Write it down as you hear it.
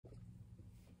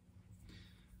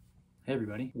Hey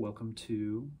everybody, welcome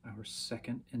to our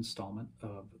second installment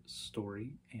of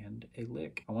Story and a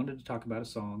Lick. I wanted to talk about a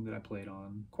song that I played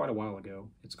on quite a while ago.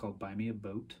 It's called Buy Me a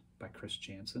Boat by Chris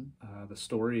Janson. The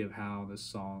story of how this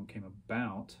song came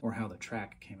about, or how the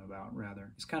track came about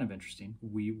rather, is kind of interesting.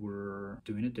 We were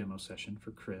doing a demo session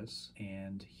for Chris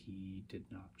and he did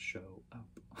not show up.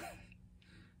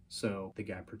 So the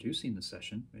guy producing the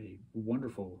session, a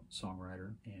wonderful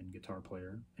songwriter and guitar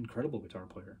player, incredible guitar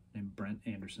player named Brent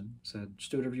Anderson, said,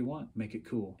 just do whatever you want, make it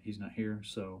cool. He's not here,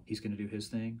 so he's going to do his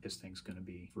thing. His thing's going to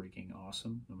be freaking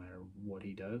awesome no matter what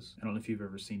he does. I don't know if you've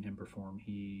ever seen him perform.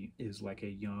 He is like a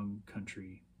young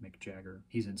country Mick Jagger.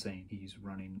 He's insane. He's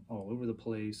running all over the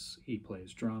place. He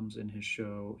plays drums in his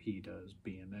show. He does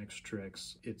BMX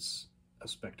tricks. It's a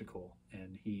spectacle,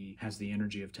 and he has the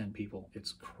energy of 10 people.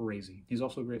 It's crazy. He's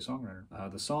also a great songwriter.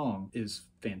 The song is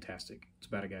fantastic. It's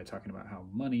about a guy talking about how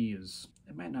money is,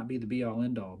 it might not be the be-all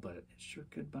end-all, but it sure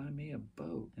could buy me a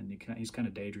boat. And he's kind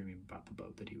of daydreaming about the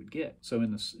boat that he would get. So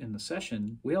in the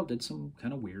session, we all did some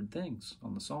kind of weird things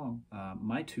on the song.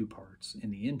 My two parts in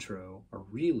the intro are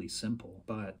really simple,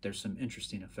 but there's some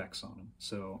interesting effects on them.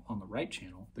 So on the right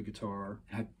channel, the guitar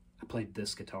I played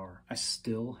this guitar. I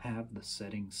still have the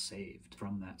settings saved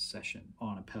from that session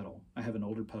on a pedal. I have an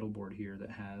older pedal board here that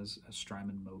has a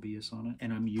Strymon Mobius on it,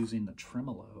 and I'm using the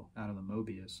tremolo out of the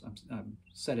Mobius. I've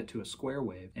set it to a square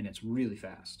wave, and it's really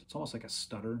fast. It's almost like a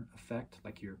stutter effect,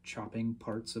 like you're chopping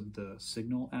parts of the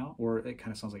signal out, or it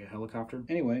kind of sounds like a helicopter.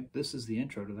 Anyway, this is the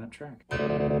intro to that track.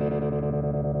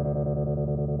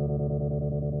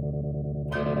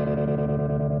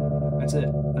 That's it.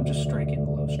 I'm just striking the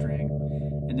low string.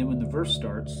 And then when the verse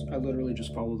starts, I literally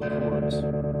just follow the chords.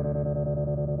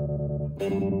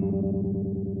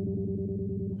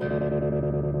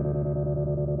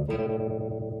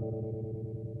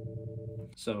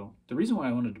 So the reason why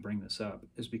I wanted to bring this up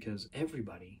is because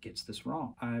everybody gets this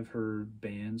wrong. I've heard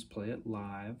bands play it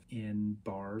live in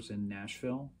bars in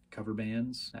Nashville, cover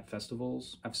bands at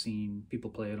festivals. I've seen people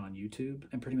play it on YouTube,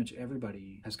 and pretty much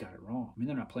everybody has got it wrong. I mean,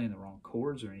 they're not playing the wrong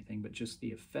chords or anything, but just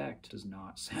the effect does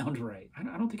not sound right. I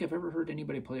don't think I've ever heard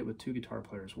anybody play it with two guitar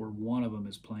players where one of them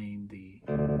is playing the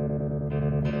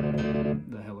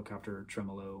helicopter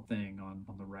tremolo thing on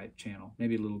the right channel.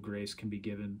 Maybe a little grace can be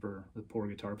given for the poor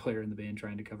guitar player in the band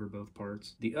trying to cover both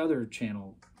parts. The other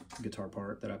channel guitar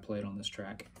part that I played on this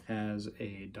track has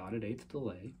a dotted eighth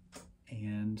delay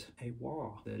and a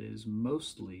wah that is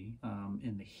mostly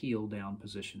in the heel down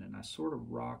position, and I sort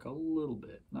of rock a little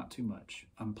bit, not too much.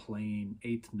 I'm playing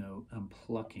eighth note, I'm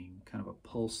plucking kind of a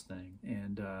pulse thing,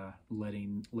 and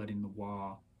letting the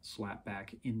wah slap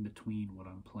back in between what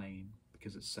I'm playing,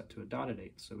 because it's set to a dotted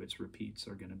eighth, so its repeats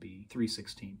are going to be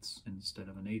 3/16 instead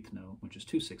of an eighth note, which is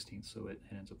 2/16, so it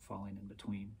ends up falling in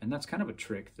between. And that's kind of a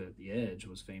trick that The Edge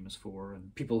was famous for,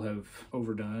 and people have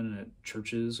overdone at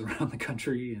churches around the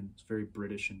country, and it's a very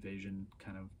British invasion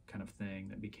kind of thing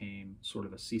that became sort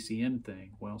of a CCM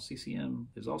thing. Well, CCM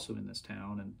is also in this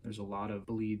town, and there's a lot of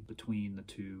bleed between the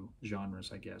two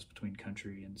genres, I guess, between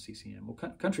country and CCM. Well,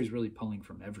 country's really pulling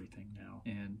from everything now,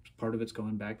 and part of it's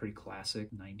going back pretty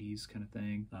classic 90s kind of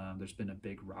thing. There's been a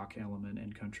big rock element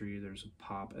in country, there's a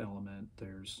pop element,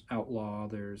 there's outlaw,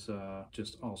 there's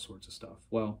just all sorts of stuff.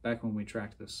 Well, back when we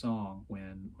tracked this song,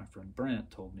 when my friend Brent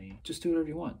told me, just do whatever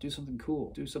you want, do something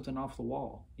cool, do something off the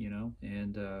wall, you know?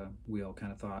 And we all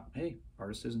kind of thought, hey,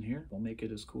 artist isn't here, we'll make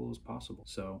it as cool as possible.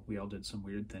 So we all did some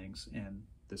weird things, and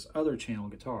this other channel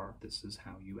guitar, this is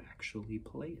how you actually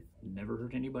play it. Never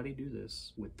heard anybody do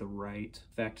this with the right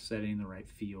effect setting, the right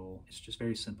feel. It's just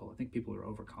very simple. I think people are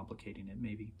overcomplicating it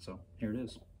maybe. So here it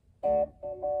is.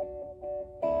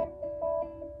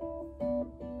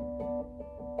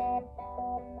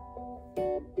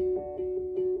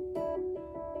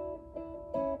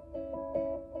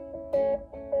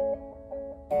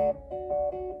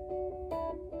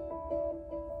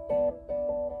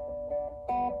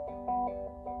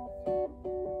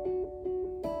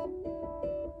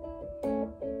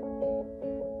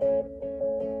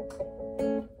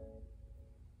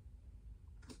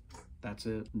 That's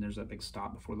it. And there's that big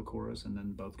stop before the chorus, and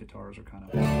then both guitars are kind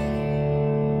of...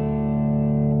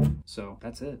 So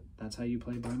that's it. That's how you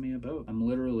play Buy Me a Boat. I'm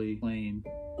literally playing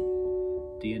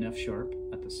D and F sharp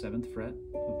at the 7th fret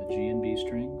of the G and B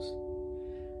strings.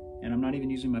 And I'm not even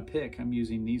using my pick. I'm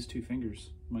using these two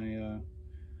fingers, my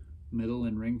middle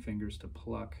and ring fingers, to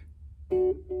pluck.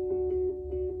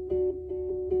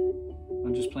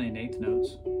 I'm just playing eighth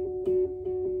notes.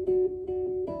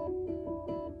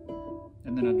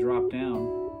 And then I drop down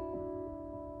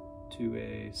to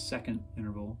a second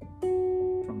interval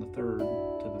from the third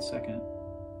to the second,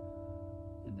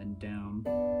 and then down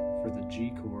for the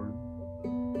G chord,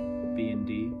 B B and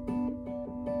D.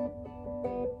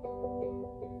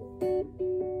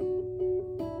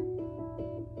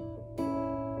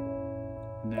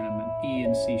 And then I'm an E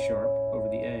and C sharp over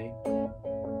the A.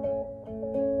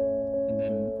 And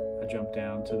then I jump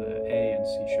down to the A and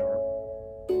C sharp.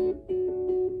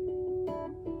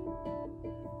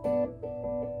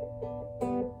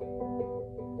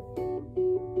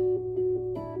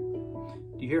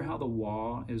 Do you hear how the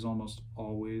wah is almost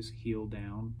always heel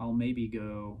down? I'll maybe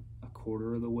go a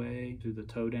quarter of the way to the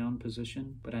toe down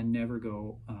position, but I never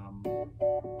go,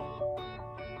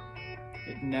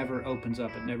 it never opens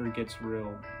up, it never gets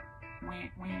real.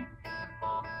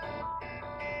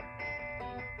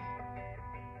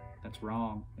 That's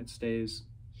wrong. It stays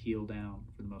heel down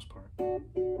for the most part.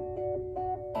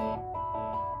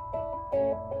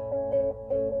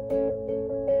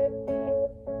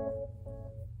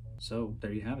 So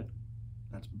there you have it.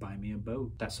 That's Buy Me a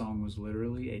Boat. That song was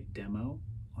literally a demo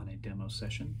on a demo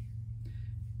session,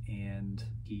 and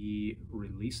he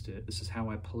released it. This is how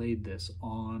I played this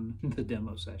on the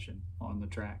demo session, on the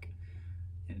track,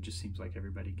 and it just seems like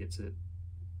everybody gets it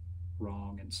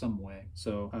wrong in some way.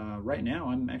 So right now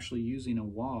I'm actually using a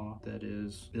wah that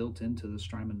is built into the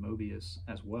Strymon Mobius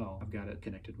as well. I've got it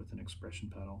connected with an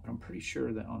expression pedal. I'm pretty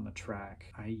sure that on the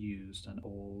track I used an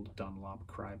old Dunlop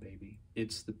Crybaby.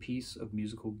 It's the piece of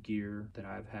musical gear that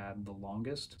I've had the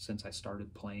longest since I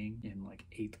started playing in like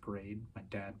 8th grade. My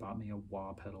dad bought me a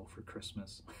wah pedal for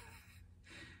Christmas.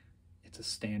 It's a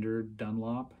standard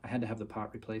Dunlop. I had to have the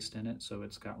pot replaced in it, so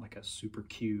it's got like a Super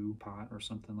Q pot or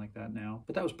something like that now.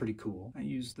 But that was pretty cool. I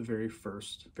used the very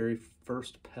first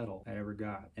pedal I ever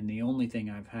got, and the only thing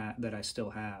I've had that I still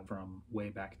have from way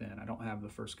back then. I don't have the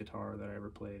first guitar that I ever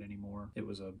played anymore. It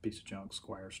was a piece of junk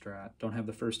Squire Strat. Don't have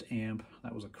the first amp.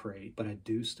 That was a crate. But I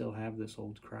do still have this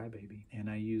old Crybaby, and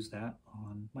I used that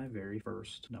on my very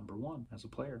first #1 as a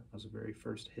player. That was the very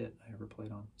first hit I ever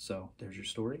played on. So there's your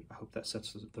story. I hope that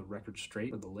sets the record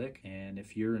straight for the lick. And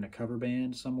if you're in a cover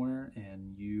band somewhere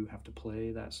and you have to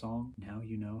play that song, now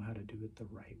you know how to do it the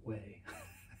right way.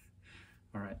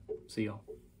 All right, see y'all.